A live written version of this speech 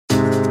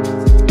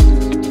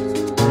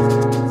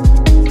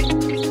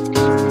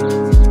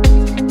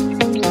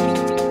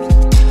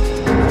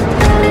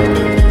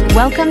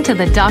Welcome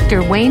to the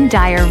Dr. Wayne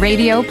Dyer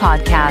radio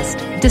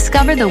podcast.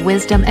 Discover the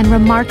wisdom and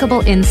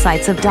remarkable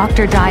insights of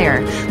Dr.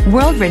 Dyer,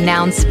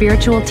 world-renowned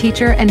spiritual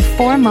teacher and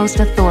foremost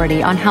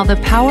authority on how the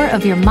power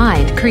of your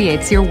mind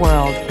creates your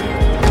world.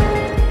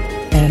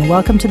 And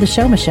welcome to the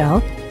show,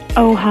 Michelle.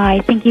 Oh,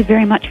 hi. Thank you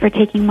very much for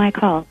taking my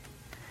call.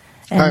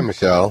 Hi,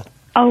 Michelle.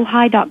 Oh,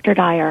 hi, Dr.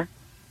 Dyer.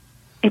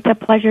 It's a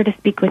pleasure to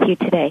speak with you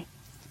today.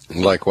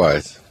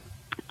 Likewise.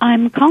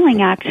 I'm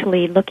calling,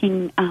 actually,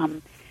 looking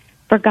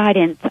for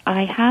guidance.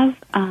 I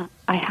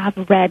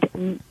have read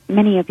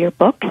many of your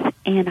books,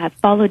 and I've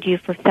followed you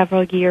for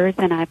several years,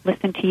 and I've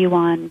listened to you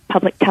on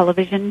public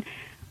television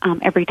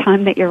every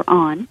time that you're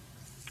on.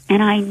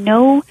 And I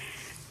know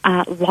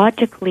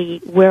logically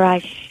where I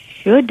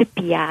should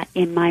be at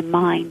in my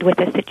mind with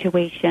a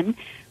situation,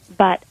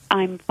 but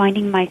I'm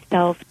finding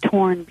myself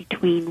torn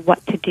between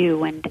what to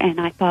do.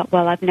 And I thought,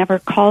 well, I've never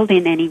called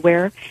in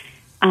anywhere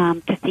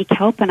to seek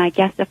help, and I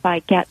guess if I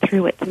get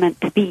through, it's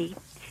meant to be.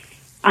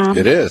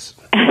 It is.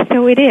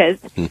 So it is.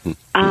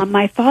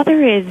 My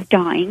father is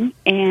dying,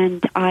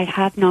 and I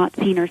have not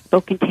seen or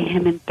spoken to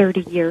him in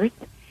 30 years.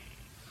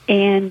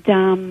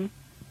 And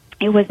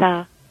it was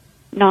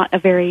not a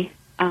very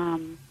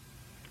loving,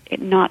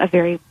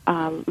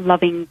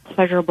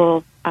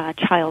 pleasurable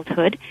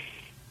childhood.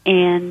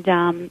 And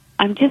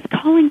I'm just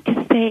calling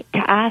to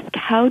ask,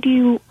 how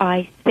do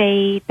I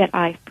say that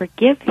I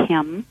forgive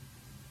him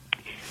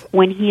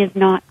when he has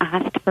not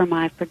asked for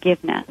my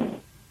forgiveness?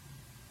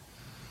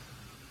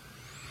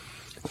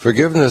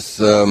 Forgiveness,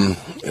 I'm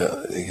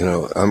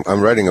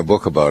writing a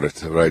book about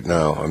it right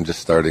now. I'm just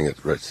starting it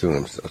right soon.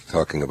 I'm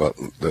talking about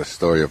the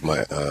story of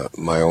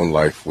my own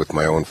life with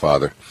my own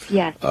father.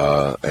 Yes.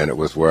 And it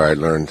was where I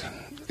learned,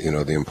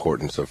 the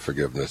importance of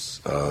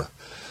forgiveness.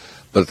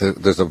 But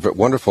there's a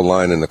wonderful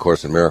line in the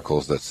Course in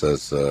Miracles that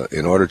says,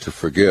 in order to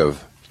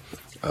forgive,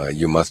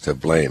 you must have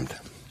blamed.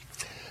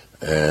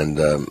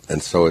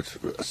 And so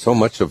so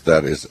much of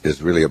that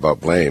is really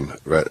about blame,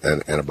 right,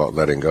 and about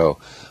letting go.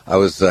 I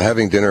was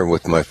having dinner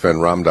with my friend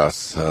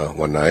Ramdas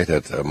one night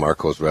at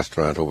Marco's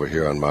restaurant over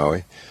here on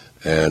Maui,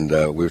 and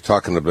we were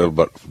talking a little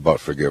bit about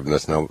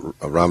forgiveness. Now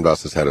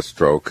Ramdas has had a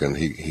stroke, and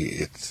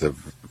he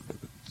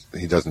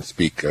doesn't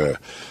speak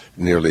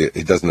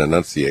he doesn't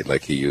enunciate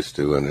like he used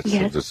to, and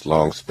it's just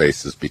long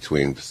spaces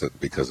between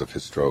because of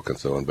his stroke and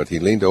so on. But he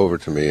leaned over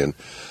to me, and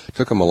it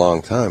took him a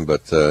long time,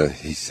 but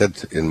he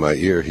said in my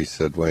ear,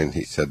 Wayne,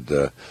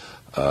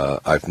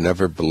 I've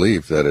never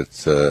believed that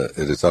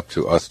it is up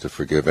to us to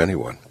forgive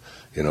anyone.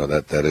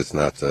 That is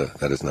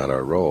not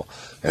our role.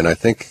 And I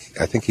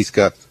think he's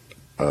got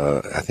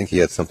I think he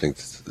had something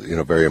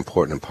very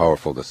important and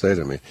powerful to say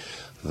to me,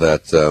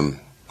 that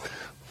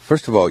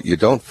first of all,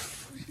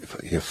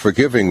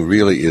 forgiving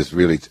really is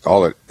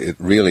all it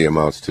really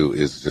amounts to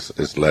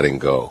is letting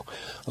go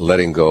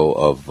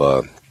of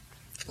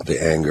the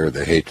anger,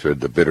 the hatred,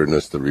 the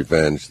bitterness, the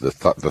revenge, the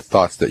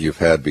thoughts that you've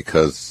had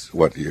because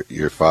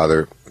your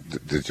father.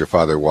 Did your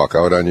father walk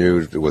out on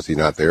you? Was he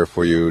not there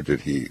for you?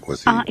 He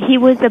was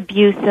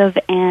abusive,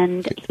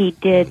 and he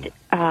did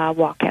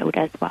walk out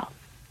as well.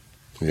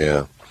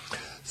 Yeah.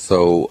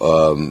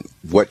 So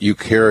what you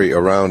carry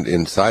around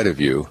inside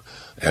of you,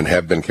 and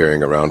have been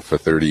carrying around for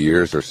 30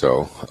 years or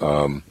so,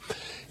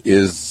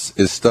 is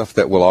stuff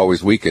that will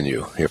always weaken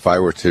you. If I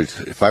were to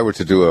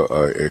do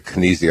a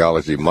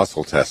kinesiology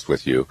muscle test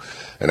with you,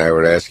 and I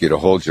would ask you to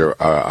hold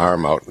your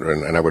arm out,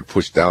 and I would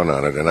push down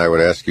on it, and I would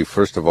ask you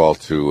first of all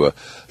to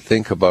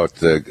think about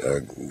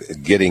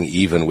getting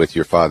even with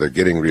your father,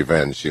 getting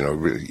revenge.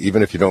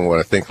 Even if you don't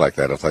want to think like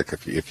that, it's like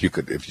if you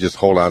just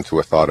hold on to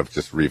a thought of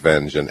just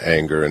revenge and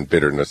anger and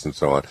bitterness and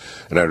so on,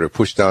 and I would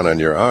push down on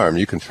your arm.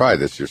 You can try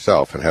this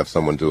yourself and have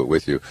someone do it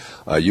with you.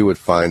 You would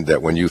find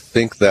that when you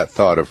think that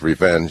thought of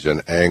revenge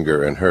and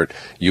anger and hurt,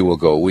 you will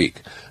go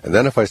weak. And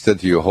then if I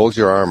said to you, hold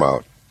your arm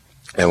out,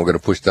 and we're going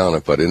to push down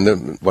it, but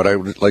what I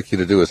would like you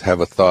to do is have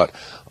a thought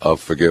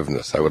of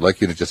forgiveness. I would like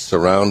you to just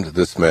surround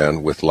this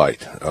man with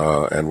light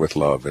and with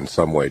love in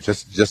some way.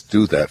 Just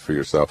do that for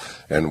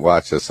yourself, and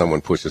watch as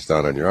someone pushes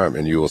down on your arm,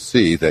 and you will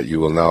see that you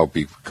will now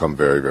become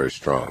very, very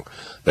strong,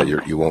 that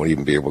you won't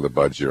even be able to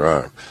budge your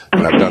arm.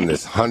 And I've done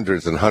this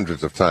hundreds and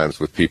hundreds of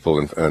times with people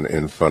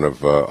in front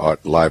of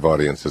live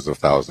audiences of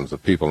thousands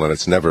of people, and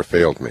it's never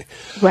failed me.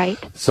 Right.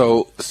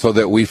 So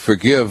that we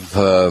forgive...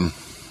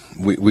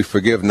 We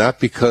forgive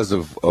not because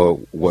of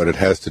what it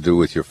has to do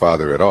with your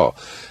father at all.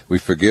 We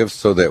forgive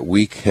so that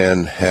we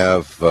can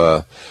have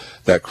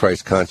that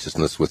Christ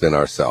consciousness within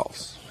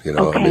ourselves.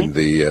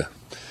 Okay.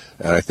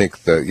 And I think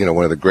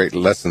one of the great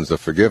lessons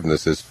of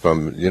forgiveness is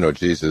from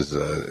Jesus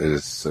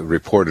is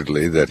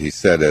reportedly that he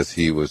said as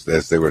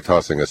they were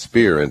tossing a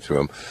spear into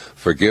him,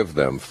 forgive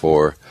them,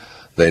 for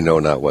they know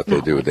not what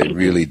they do. They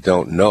really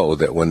don't know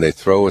that when they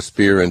throw a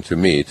spear into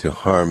me to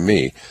harm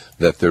me,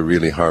 that they're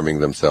really harming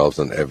themselves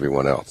and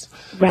everyone else.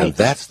 Right. And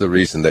that's the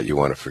reason that you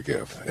want to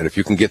forgive. And if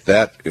you can get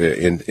that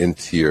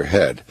into your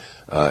head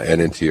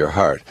and into your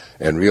heart,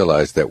 and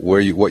realize that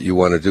what you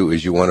want to do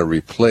is you want to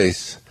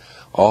replace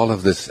all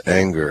of this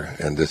anger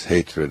and this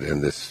hatred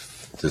and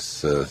this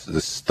this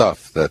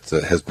stuff that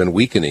has been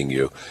weakening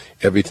you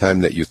every time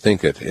that you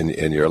think it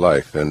in your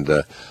life, and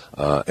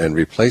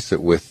replace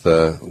it with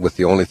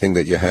the only thing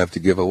that you have to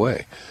give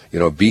away.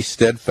 Be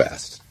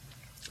steadfast,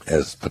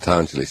 as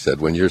Patanjali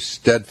said. When you're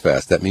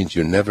steadfast, that means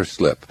you never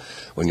slip.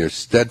 When you're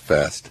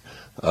steadfast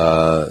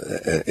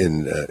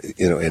in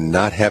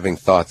not having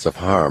thoughts of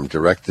harm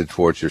directed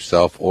towards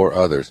yourself or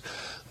others,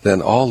 then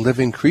all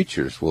living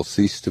creatures will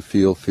cease to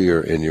feel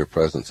fear in your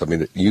presence. I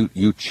mean, you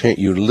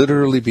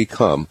literally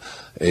become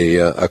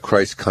a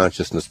Christ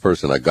consciousness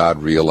person, a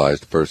God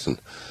realized person.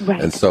 Right.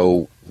 And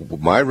so,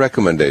 my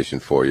recommendation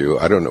for you,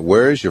 I don't know,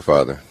 where is your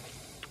father?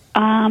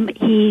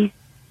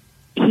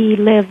 He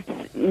lives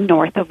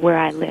north of where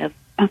I live,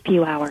 a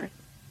few hours.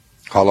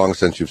 How long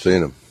since you've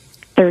seen him?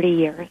 30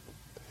 years.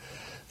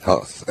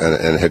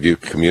 And have you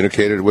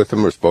communicated with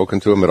him or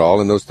spoken to him at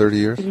all in those 30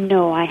 years?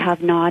 No, I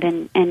have not,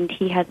 and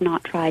he has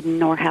not tried,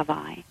 nor have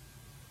I.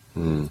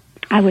 Hmm.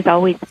 I was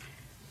always,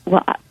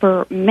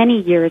 for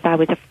many years I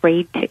was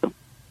afraid to,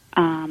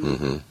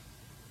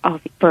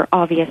 for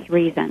obvious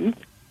reasons,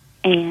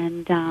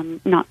 and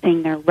not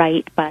saying they're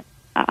right, but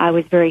I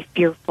was very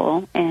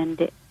fearful,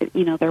 and,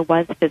 there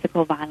was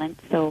physical violence,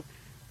 so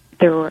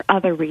there were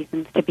other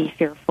reasons to be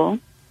fearful.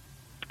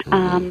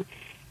 Mm-hmm.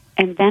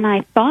 And then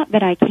I thought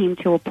that I came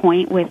to a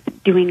point with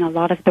doing a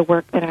lot of the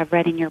work that I've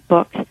read in your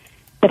books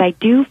that I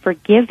do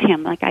forgive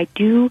him. I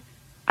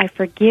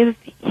forgive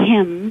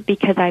him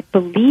because I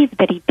believe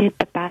that he did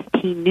the best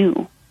he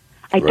knew.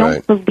 I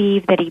don't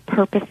believe that he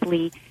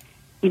purposely,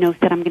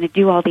 said, I'm going to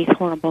do all these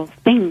horrible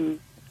things,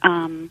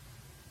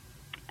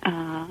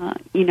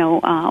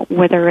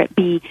 whether it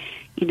be,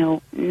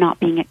 not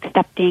being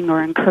accepting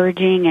or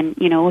encouraging. And,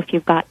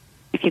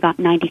 if you got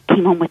 90,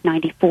 came home with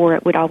 94,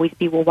 it would always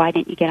be, well, why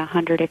didn't you get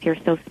 100 if you're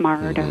so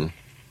smart?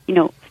 Mm-hmm.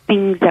 Or,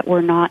 things that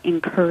were not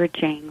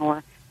encouraging,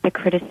 or the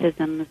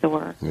criticisms,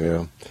 or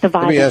the violence.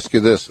 Let me ask you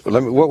this.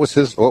 What was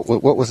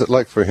it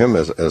like for him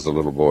as a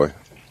little boy?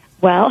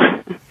 Well,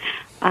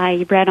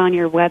 I read on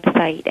your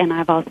website, and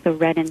I've also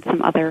read in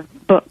some other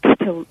books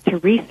to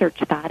research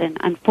that, and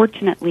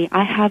unfortunately,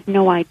 I have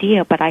no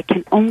idea, but I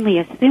can only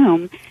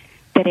assume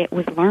that it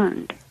was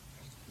learned.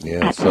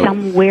 Yeah,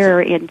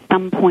 somewhere in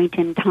some point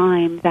in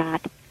time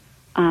that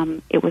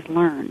it was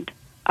learned.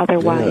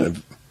 Otherwise,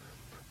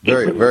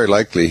 very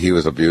likely he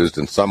was abused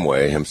in some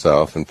way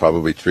himself, and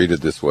probably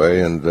treated this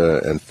way,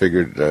 and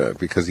figured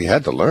because he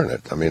had to learn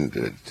it. I mean,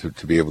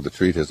 to be able to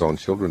treat his own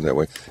children that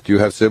way. Do you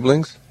have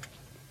siblings?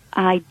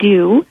 I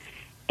do,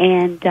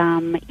 and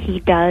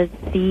he does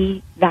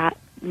see that.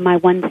 My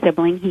one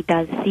sibling, he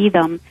does see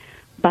them,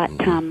 but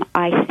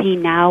I see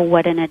now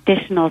what an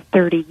additional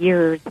 30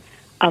 years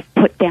of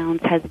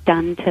put-downs has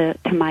done to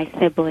my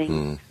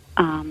sibling,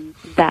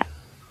 that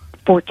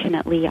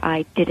fortunately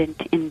I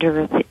didn't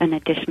endure an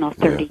additional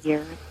 30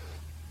 years.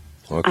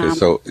 Okay,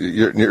 so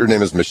your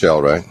name is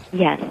Michelle, right?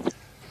 Yes.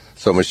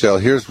 So Michelle,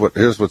 here's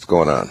what's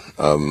going on.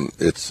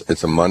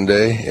 It's a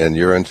Monday, and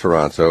you're in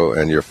Toronto,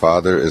 and your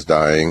father is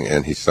dying,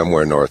 and he's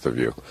somewhere north of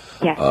you.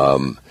 Yes.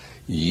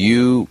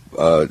 You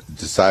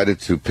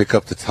decided to pick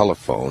up the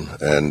telephone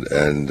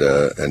and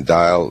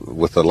dial,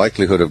 with the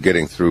likelihood of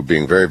getting through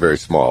being very, very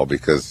small,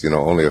 because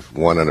only if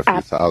one in a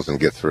few thousand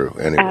get through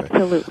anyway.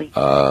 Absolutely.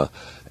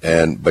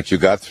 But you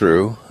got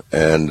through,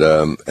 and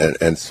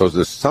so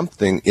there's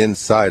something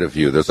inside of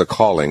you. There's a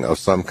calling of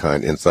some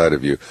kind inside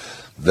of you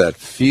that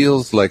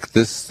feels like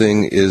this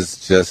thing is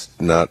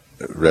just not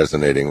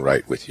resonating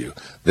right with you.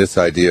 This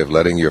idea of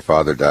letting your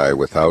father die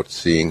without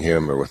seeing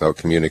him, or without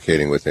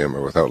communicating with him,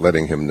 or without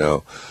letting him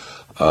know.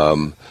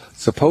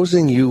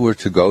 Supposing you were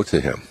to go to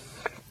him,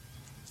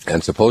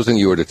 and supposing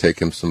you were to take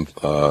him some,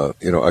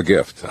 a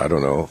gift, I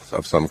don't know,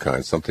 of some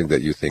kind, something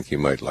that you think he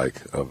might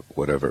like,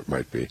 whatever it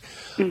might be.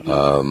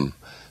 Mm-hmm.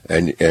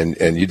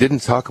 And you didn't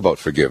talk about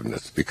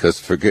forgiveness,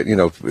 because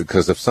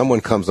because if someone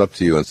comes up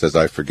to you and says,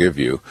 I forgive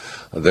you,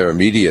 their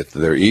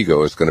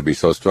ego is going to be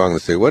so strong to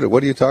say, what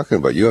are you talking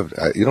about? You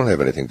don't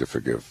have anything to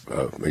forgive.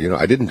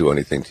 I didn't do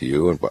anything to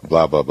you, and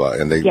blah, blah, blah.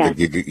 And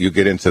you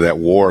get into that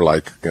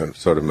warlike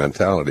sort of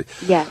mentality.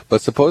 Yeah.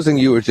 But supposing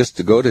you were just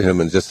to go to him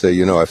and just say,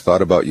 I've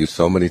thought about you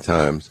so many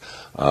times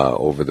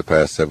over the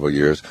past several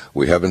years.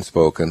 We haven't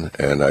spoken,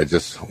 and I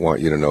just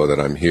want you to know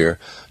that I'm here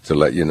to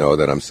let you know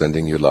that I'm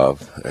sending you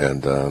love,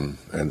 and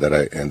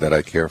that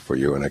I care for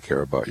you, and I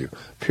care about you.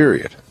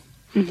 Period.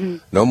 Mm-hmm.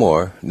 No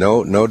more.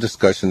 No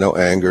discussion. No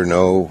anger.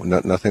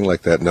 Nothing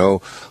like that.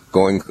 No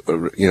going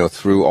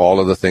through all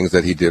of the things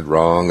that he did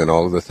wrong, and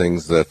all of the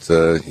things that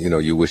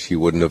you wish he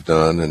wouldn't have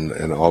done,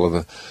 and all of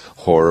the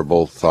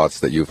horrible thoughts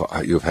that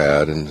you've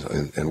had,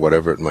 and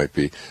whatever it might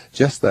be.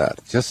 Just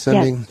that. Just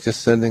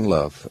sending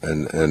love,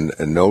 and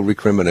no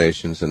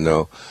recriminations, and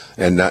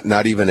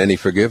not even any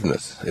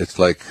forgiveness. It's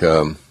like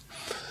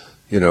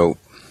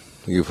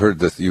you've heard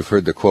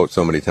the quote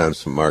so many times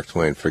from Mark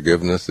Twain: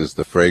 forgiveness is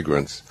the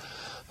fragrance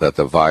that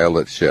the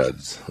violet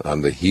sheds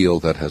on the heel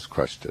that has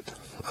crushed it.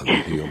 on the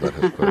heel that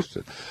has crushed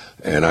it.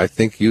 And I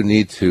think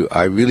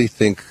I really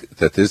think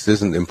that this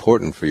isn't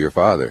important for your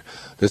father.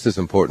 This is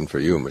important for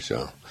you,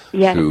 Michelle.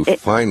 Yes, to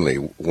finally,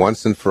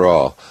 once and for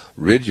all,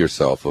 rid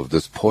yourself of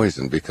this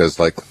poison. Because,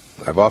 like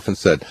I've often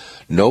said,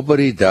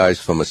 nobody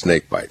dies from a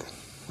snake bite.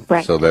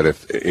 Right. So that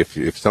if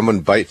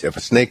a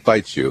snake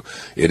bites you,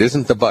 it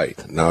isn't the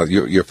bite. Now,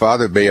 your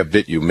father may have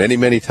bit you many,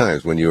 many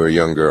times when you were a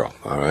young girl,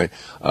 all right?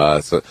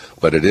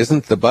 But it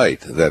isn't the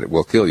bite that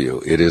will kill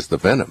you. It is the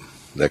venom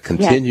that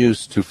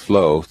continues to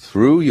flow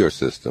through your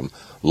system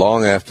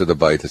long after the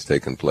bite has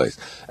taken place.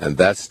 And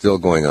that's still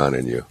going on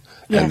in you.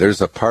 Yes. And there's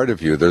a part of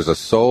you, there's a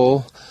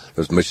soul.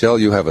 Michelle,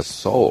 you have a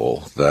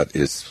soul that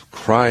is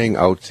crying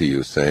out to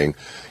you saying,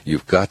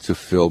 you've got to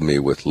fill me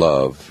with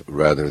love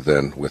rather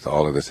than with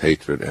all of this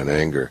hatred and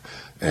anger.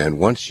 And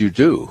once you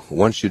do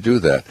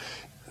that,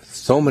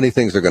 so many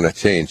things are going to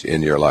change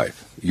in your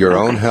life. Your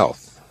own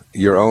health.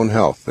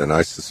 And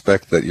I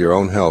suspect that your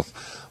own health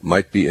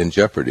might be in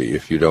jeopardy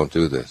if you don't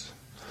do this.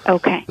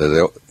 Okay.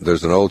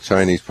 There's an old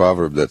Chinese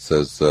proverb that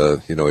says,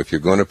 if you're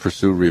going to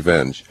pursue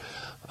revenge,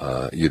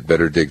 you'd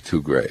better dig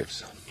 2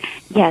 graves.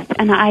 Yes,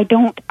 and I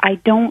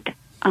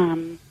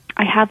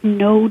have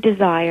no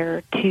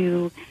desire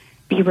to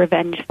be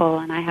revengeful,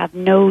 and I have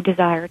no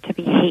desire to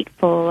be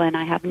hateful, and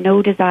I have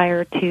no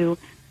desire to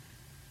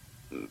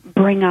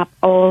bring up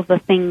all the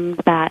things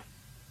that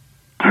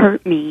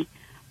hurt me.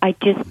 I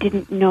just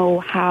didn't know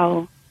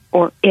how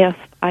or if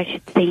I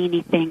should say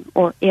anything,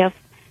 or if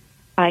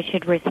I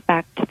should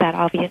respect that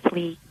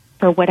obviously,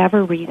 for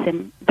whatever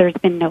reason, there's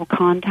been no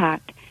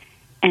contact,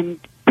 and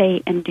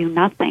say and do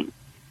nothing.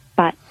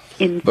 But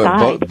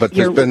inside, but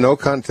there's been no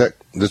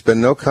contact. There's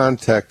been no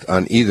contact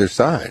on either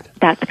side.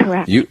 That's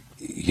correct.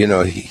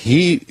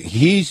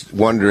 He's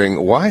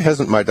wondering, why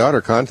hasn't my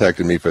daughter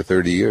contacted me for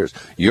 30 years?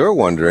 You're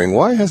wondering,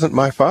 why hasn't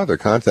my father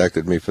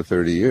contacted me for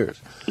 30 years?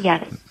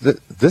 Yes.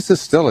 This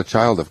is still a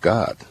child of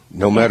God,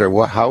 no matter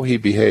how he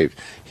behaved.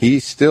 He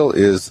still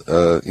is,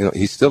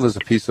 he still is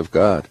a piece of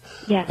God.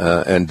 Yes.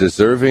 And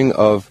deserving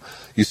of.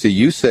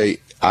 You say,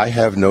 I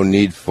have no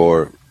need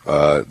for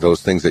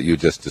those things that you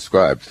just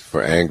described,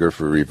 for anger,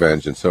 for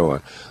revenge, and so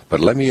on. But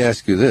let me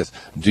ask you this: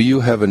 do you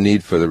have a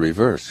need for the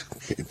reverse?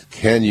 Do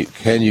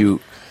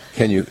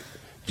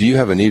you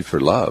have a need for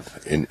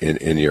love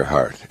in your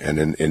heart and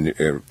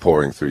in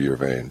pouring through your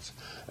veins?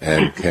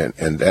 And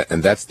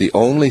that's the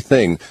only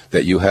thing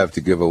that you have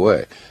to give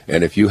away.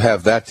 And if you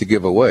have that to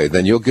give away,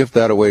 then you'll give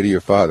that away to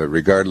your father,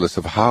 regardless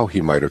of how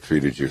he might have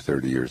treated you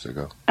 30 years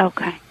ago.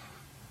 Okay.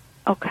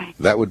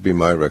 That would be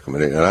my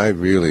recommendation, and I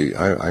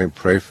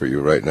pray for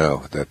you right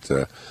now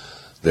that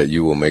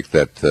you will make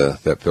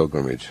that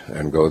pilgrimage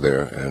and go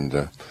there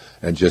and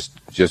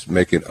just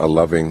make it a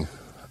loving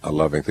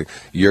thing.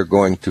 You're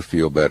going to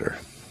feel better.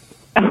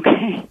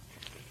 Okay.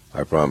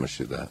 I promise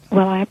you that.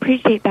 Well, I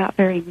appreciate that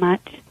very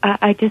much.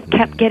 I just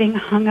kept getting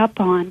hung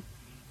up on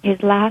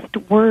his last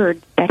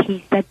words that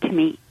he said to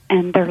me,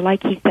 and they're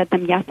like he said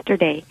them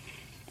yesterday.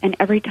 And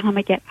every time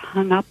I get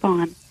hung up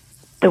on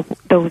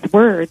those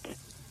words,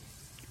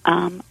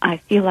 I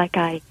feel like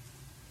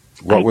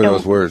What were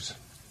those words?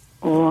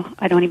 Oh,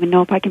 I don't even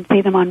know if I can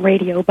say them on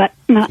radio, but...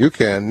 You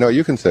can. No,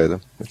 you can say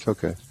them. It's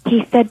okay.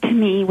 He said to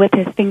me with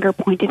his finger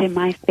pointed in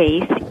my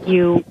face,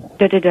 you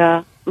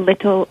da-da-da,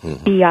 little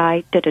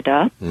B-I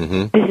da-da-da.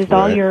 Mm-hmm. This is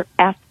all your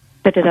F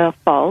da-da-da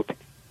fault,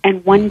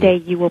 and one day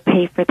you will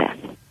pay for this.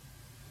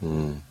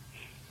 Mm.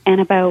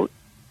 And about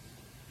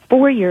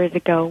 4 years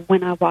ago,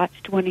 when I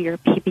watched one of your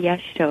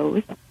PBS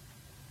shows,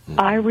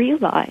 I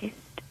realized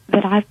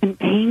that I've been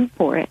paying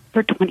for it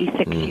for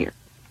 26 years.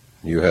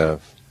 You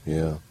have,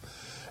 yeah.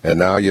 And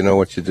now you know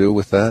what you do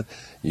with that?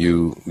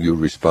 You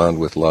respond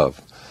with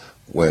love.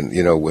 When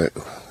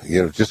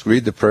just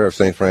read the prayer of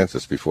St.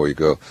 Francis before you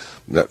go.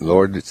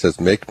 Lord, it says,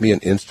 make me an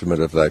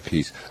instrument of thy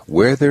peace.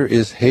 Where there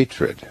is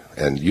hatred,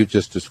 and you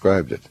just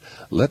described it,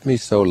 let me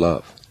sow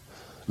love.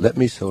 Let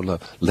me sow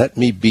love. Let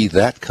me be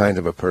that kind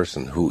of a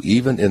person who,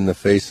 even in the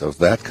face of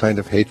that kind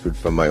of hatred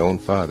from my own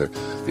father,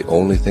 the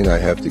only thing I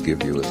have to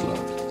give you is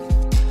love.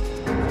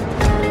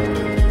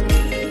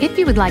 If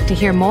you would like to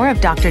hear more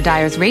of Dr.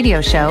 Dyer's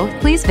radio show,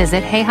 please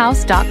visit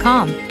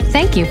hayhouse.com.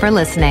 Thank you for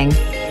listening.